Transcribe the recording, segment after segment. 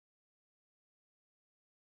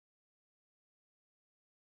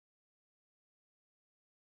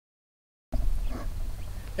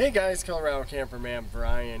Hey guys, Colorado Camperman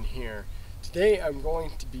Brian here. Today I'm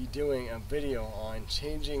going to be doing a video on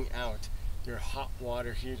changing out your hot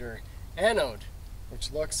water heater anode,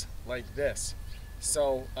 which looks like this.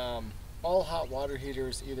 So all hot water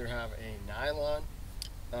heaters either have a nylon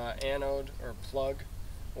anode or plug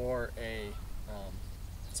or a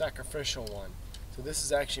sacrificial one. So this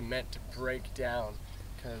is actually meant to break down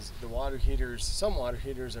because the water heaters, some water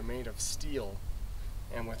heaters are made of steel,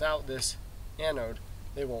 and without this anode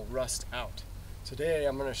they will rust out. Today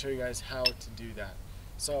I'm going to show you guys how to do that.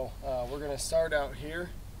 So we're going to start out here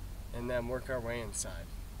and then work our way inside.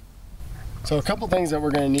 So a couple things that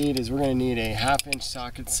we're going to need is we're going to need a 1/2 inch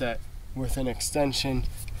socket set with an extension,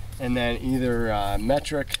 and then either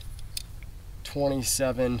metric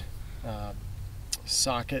 27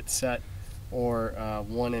 socket set or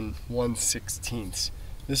 1 1/16.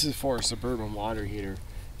 This is for a Suburban water heater.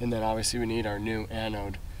 And then obviously we need our new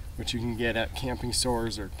anode, which you can get at camping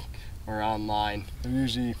stores or online. They're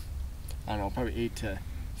usually, I don't know, probably $8 to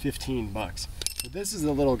 $15. But this is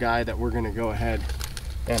the little guy that we're going to go ahead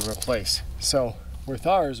and replace. So with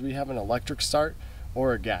ours, we have an electric start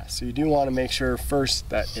or a gas. So you do want to make sure first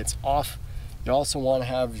that it's off. You also want to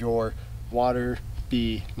have your water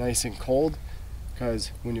be nice and cold,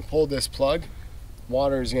 because when you pull this plug,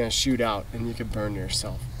 water is going to shoot out and you could burn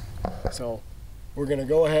yourself. So we're going to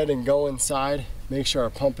go ahead and go inside, make sure our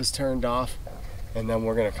pump is turned off, and then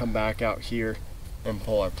we're going to come back out here and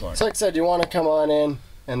pull our plug. So like I said, you want to come on in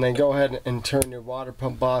and then go ahead and turn your water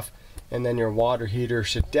pump off, and then your water heater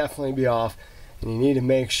should definitely be off, and you need to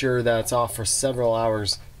make sure that it's off for several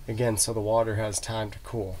hours, again, so the water has time to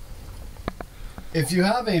cool. If you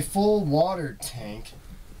have a full water tank,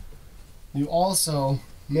 you also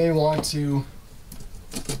may want to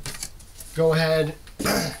go ahead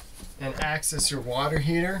and access your water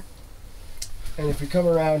heater. And if you come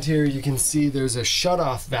around here, you can see there's a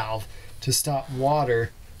shutoff valve to stop water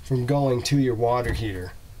from going to your water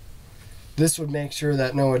heater. This would make sure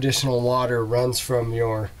that no additional water runs from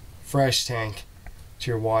your fresh tank to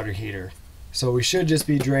your water heater. So we should just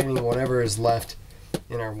be draining whatever is left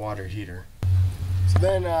in our water heater. So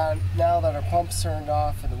then now that our pump's turned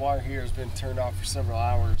off and the water heater has been turned off for several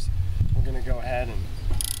hours, we're going to go ahead and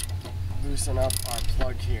loosen up our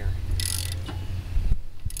plug here.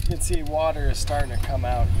 You can see water is starting to come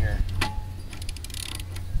out here.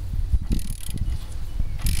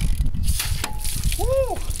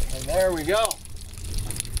 Woo! And there we go.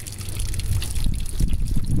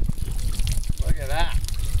 Look at that.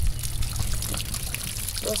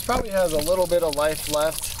 This probably has a little bit of life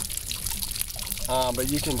left,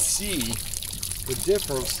 but you can see the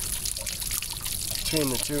difference between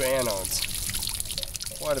the two anodes.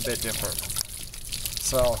 Quite a bit different.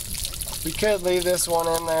 So we could leave this one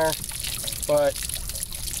in there, but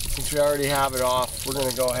since we already have it off, we're going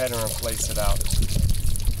to go ahead and replace it out.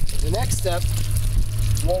 The next step,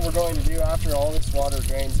 what we're going to do after all this water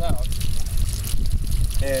drains out,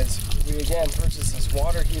 is we again purchase this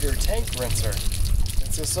water heater tank rinser.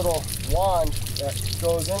 It's this little wand that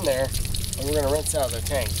goes in there, and we're going to rinse out the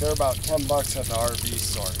tank. They're about $10 at the RV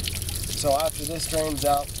store. So after this drains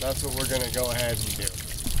out, that's what we're going to go ahead and do.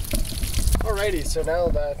 Alrighty, so now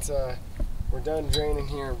that we're done draining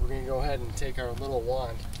here, we're going to go ahead and take our little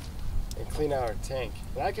wand and clean out our tank.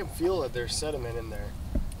 And I can feel that there's sediment in there.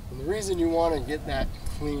 And the reason you want to get that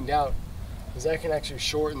cleaned out is that can actually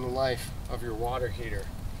shorten the life of your water heater.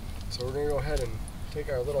 So we're going to go ahead and take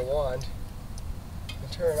our little wand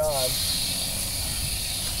and turn it on. And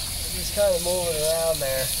just kind of move it around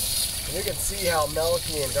there. And you can see how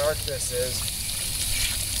milky and dark this is.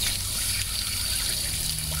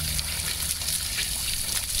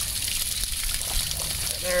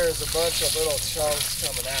 There's a bunch of little chunks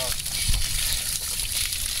coming out.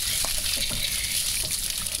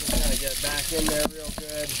 Just kind of get back in there real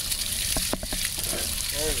good.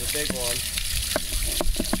 There's a big one.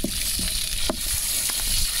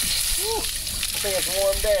 Woo! I think it's a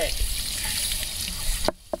warm day.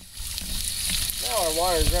 Now our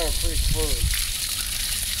water's running pretty smooth.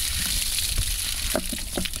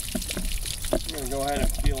 I'm going to go ahead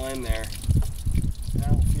and feel in there. I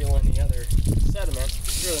don't feel any other sediment.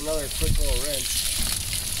 Give it another quick little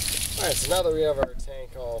rinse. Alright, so now that we have our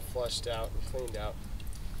tank all flushed out and cleaned out,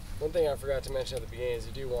 one thing I forgot to mention at the beginning is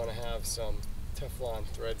you do want to have some Teflon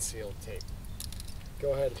thread seal tape.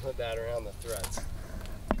 Go ahead and put that around the threads.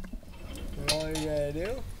 And all you're going to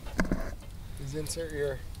do is insert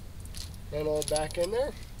your anode back in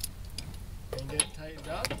there and get it tightened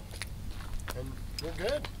up, and we're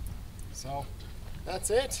good. So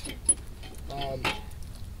that's it.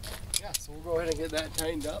 Yeah, so we'll go ahead and get that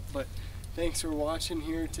tightened up, but thanks for watching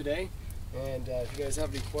here today. And if you guys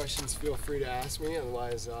have any questions, feel free to ask me.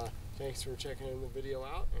 Otherwise, thanks for checking the video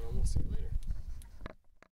out, and we'll see you later.